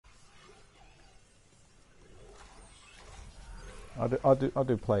I'll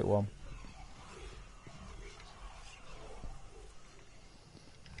do plate one.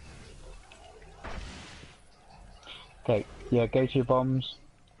 Okay, yeah, go to your bombs.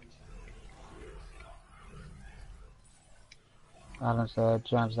 Alan's there,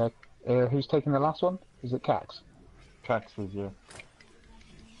 Jam's there. Who's taking the last one? Is it Cax? Cax is, yeah.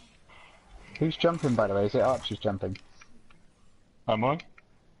 Who's jumping, by the way? Is it Archie's jumping? Am I?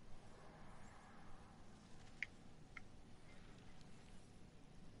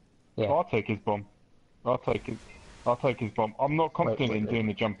 Yeah. I'll take his bomb. I'll take his bomb. I'm not confident in doing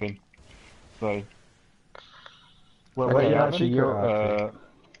the jumping. So. Well, Okay, where you Archie, having?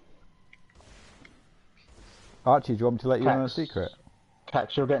 Archie, do you want me to let you in on a Cax. secret?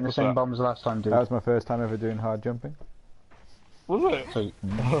 Cax, you're getting the same bombs last time, dude. That was my first time ever doing hard jumping. Was it? Sweet.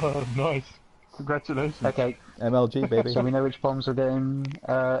 Oh, nice. Congratulations. Okay. MLG, baby. So we know which bombs are getting.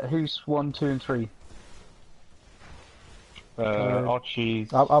 Who's 1, 2, and 3? Archie's.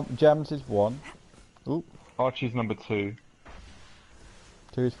 Gems is 1. Ooh. Archie's number 2.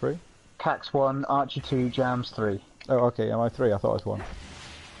 2 is 3. Cax 1, Archie 2, Jams 3. Oh, okay. Am I 3? I thought I was 1.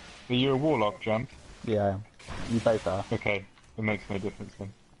 Are you a warlock, Jam? Yeah, I am. You both are. Okay. It makes no difference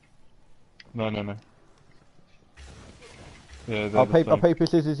then. No. Yeah, I'll paper,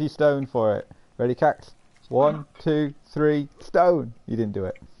 scissors, you stone for it. Ready, Cax? 1, 2, 3, stone! You didn't do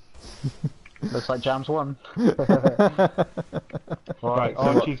it. Looks like Jams 1. Alright,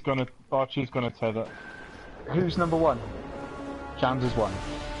 Archie's gonna tether. Who's number 1? Jams is 1.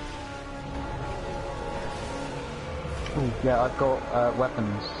 Ooh, yeah, I've got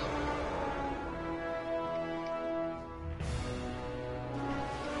weapons.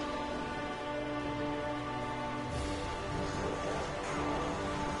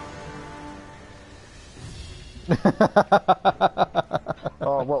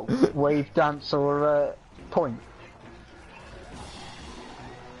 Oh, what? Wave, dance, or point?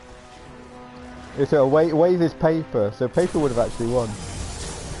 So wave is paper, so paper would have actually won.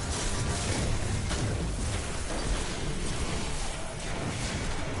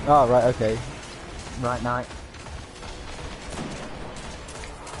 Ah, right, okay. Right, night.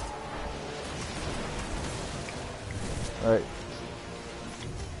 Right.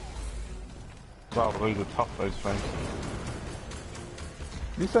 Wow, those are tough, those frames.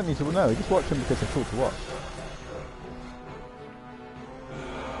 You just don't need to know, you just watch them because they're cool to watch.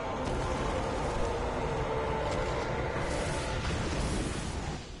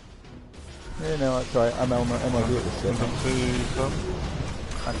 Yeah, no, that's right, I'm MLG at this stage.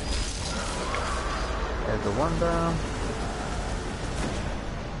 There's the 1 down.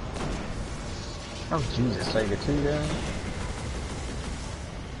 Oh, Jesus, Sega 2 down.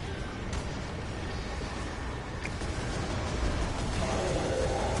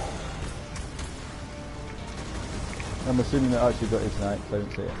 I'm assuming that Archie got it tonight, so I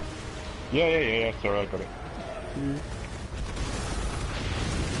didn't see it. Yeah, sorry, I got it.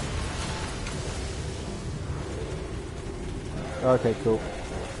 Okay, cool.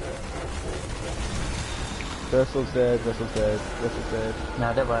 Vessel's dead, Vessel's dead, Vessel's dead.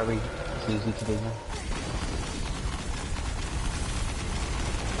 No, don't worry, it's easy to do now.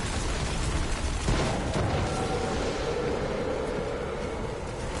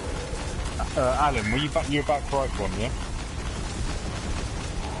 Alan, you're back right one, yeah?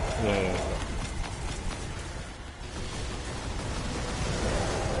 Yeah.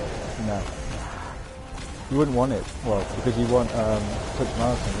 No. You wouldn't want it, well, because you want touch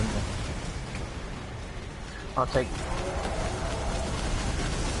marathon, wouldn't you? I'll take...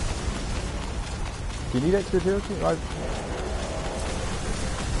 Do you need extra agility? Like...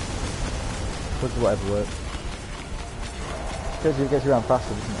 Touch whatever works. It gets you around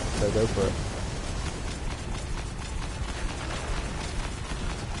faster, doesn't it? So go for it.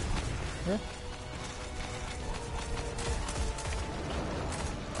 Yeah.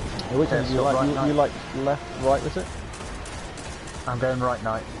 Which one do you like? Right, you like left, right, was it? I'm going right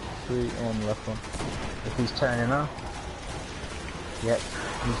night. 3 on left one. If he's turning now. Yep,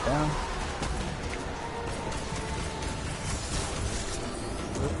 he's down.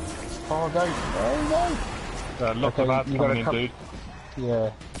 Oh, go! There you go! Lots of ads coming in, dude.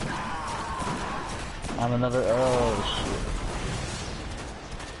 Yeah. And another... Oh,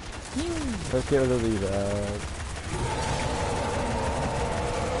 shit. Let's get rid of these ads.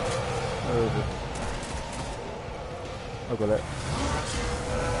 Where is it? I got it.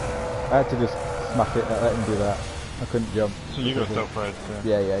 I had to just smack it, let him do that. I couldn't jump. So you got self-res,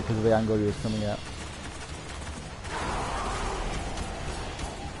 Yeah, because of the angle he was coming at.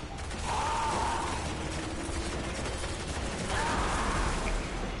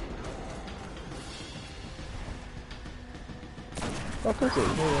 of course it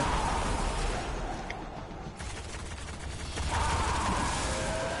is. Yeah.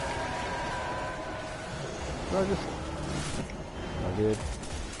 I did.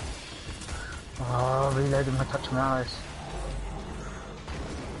 Oh, reloading my touch mouse.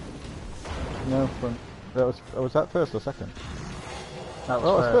 No, front. Was that first or second? That was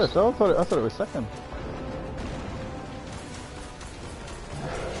Oh, it was first. first. Oh, I thought it was second.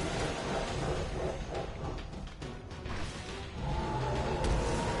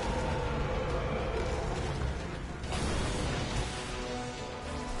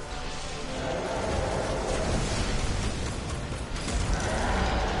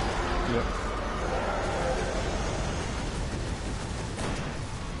 Yep.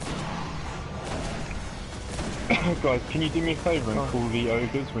 Guys, can you do me a favour and call the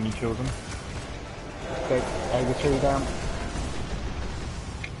ogres when you kill them? Okay, ogre 3 down.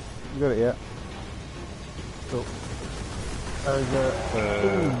 You got it yet? Cool. Ogre...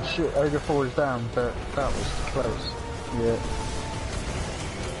 Ooh, shit, ogre 4 is down, but that was close. Yeah.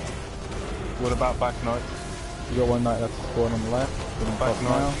 What about back knight? You got one knight that's spawned on the left. Back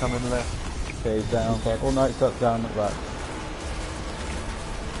knight coming left. Okay, he's down. He's dead. All knights up, down at the back.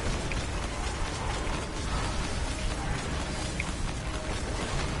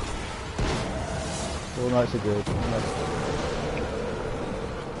 All knights are good. All knights are good.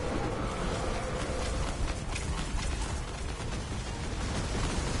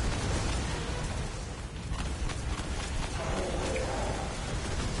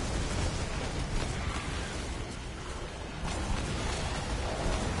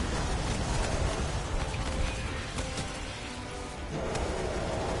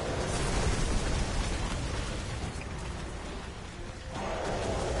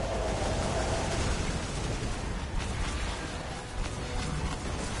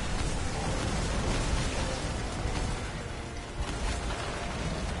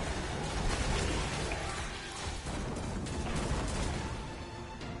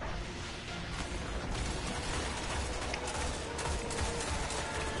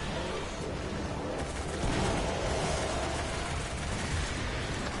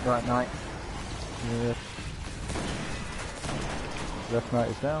 Right knight. Yeah. Left knight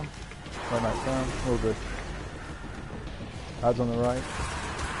is down. Right knight's down. All good. Adds on the right.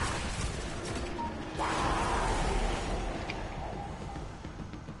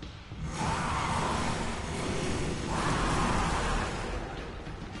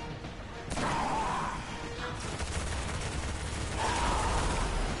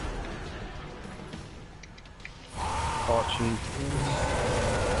 Archie.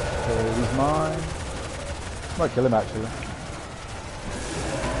 Okay, he's mine. Might kill him actually.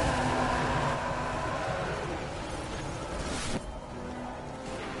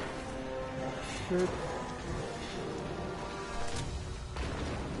 Good.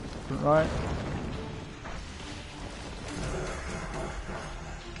 Right.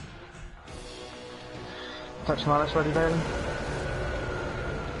 Touch mouse ready then.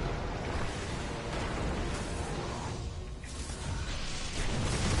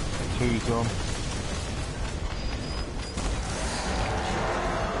 Two's on.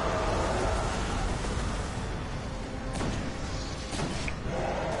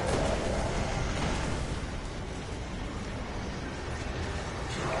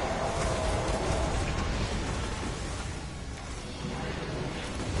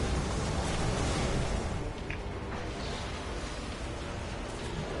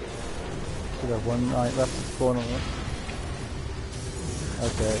 Should have one knight left to spawn on it.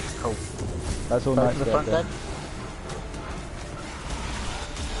 Okay, Cool. that's all Both knights to the dead front then. dead.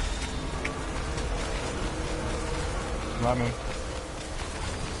 Slamming.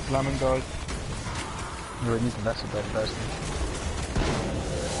 Slamming, guys. We need the vessel dead first.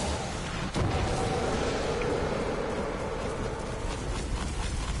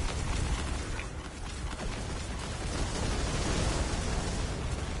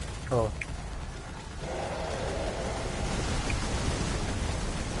 Oh.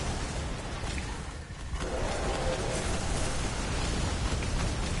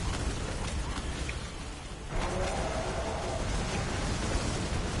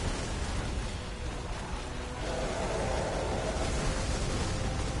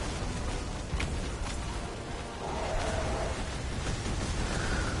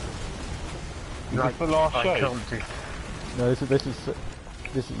 Is this the last I shade? killed you. No, this is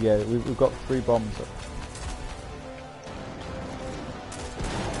yeah. We've got 3 bombs.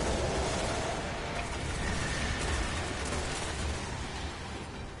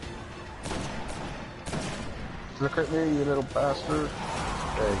 Look at me, you little bastard.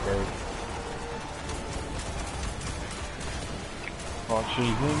 There you go. Archie's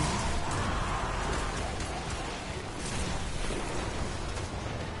in.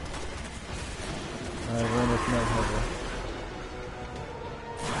 We're in this mode heavy.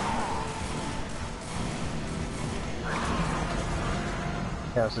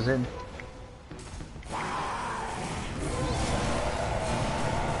 Chaos is in.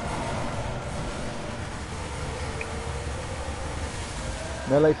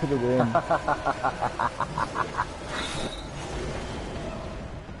 Melee for the win.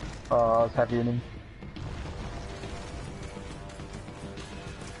 Oh, I was heavy in him.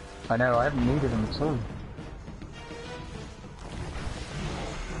 I know, I haven't needed him at all.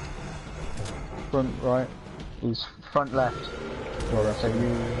 Front right. He's front left. Well, that's So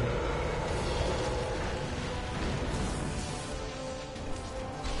you...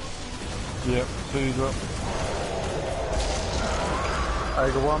 Yep, two's up.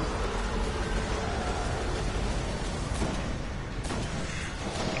 Ogre 1.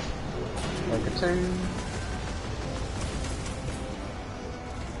 Ogre 2.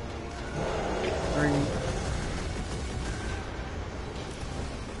 3.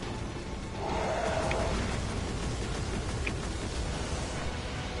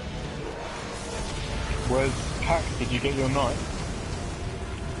 Where's Cack? Did you get your knight?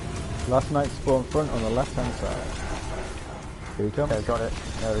 Last night spawn front on the left hand side. Here he comes. Okay, got it.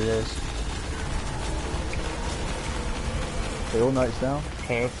 There he is. Okay, all knights down.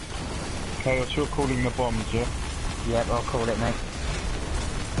 Chaos. Chaos, you're calling the bombs, yeah? Yep, I'll call it, mate.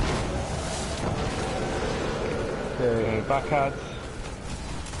 Okay. Back ads.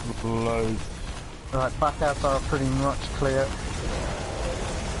 Loads. Right, backouts are pretty much clear.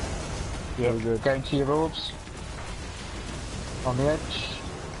 Yep. Very good. Going to your orbs. On the edge.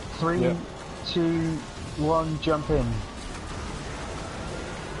 3, Yep. 2, 1, jump in.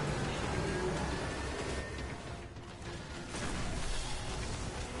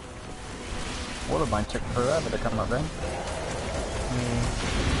 Water mine took forever to come up then.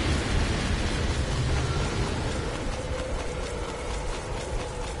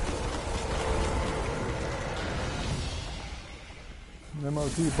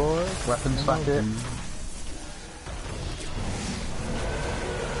 MOT boys. Weapons back here.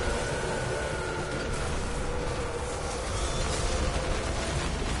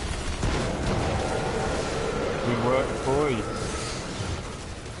 Good work, boys.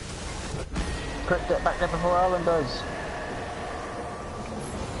 Quick, get back there before Alan does.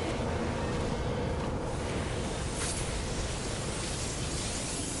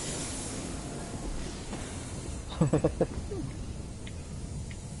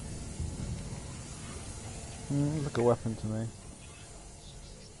 Look a weapon to me.